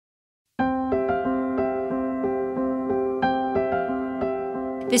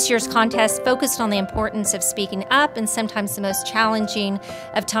This year's contest focused on the importance of speaking up and sometimes the most challenging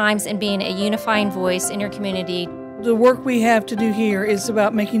of times and being a unifying voice in your community. The work we have to do here is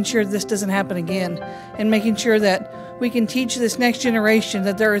about making sure this doesn't happen again and making sure that we can teach this next generation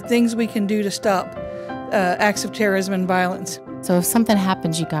that there are things we can do to stop acts of terrorism and violence. So if something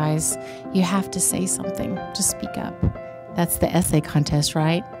happens, you guys, you have to say something. Just speak up. That's the essay contest,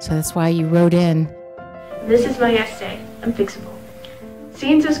 right? So that's why you wrote in. This is my essay, Unfixable.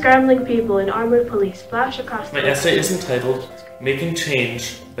 Scenes of scrambling people in armored police flash across the... My essay is entitled, Making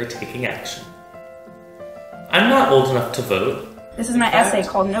Change by Taking Action. I'm not old enough to vote. This is my essay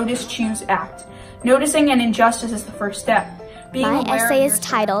called Notice, Choose, Act. Noticing an injustice is the first step. My essay is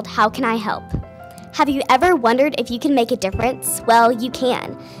titled, How Can I Help? Have you ever wondered if you can make a difference? Well, you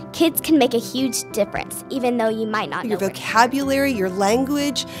can. Kids can make a huge difference, even though you might not know. Your vocabulary, your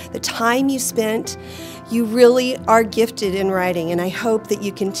language, the time you spent, you really are gifted in writing, and I hope that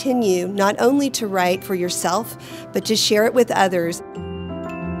you continue not only to write for yourself, but to share it with others.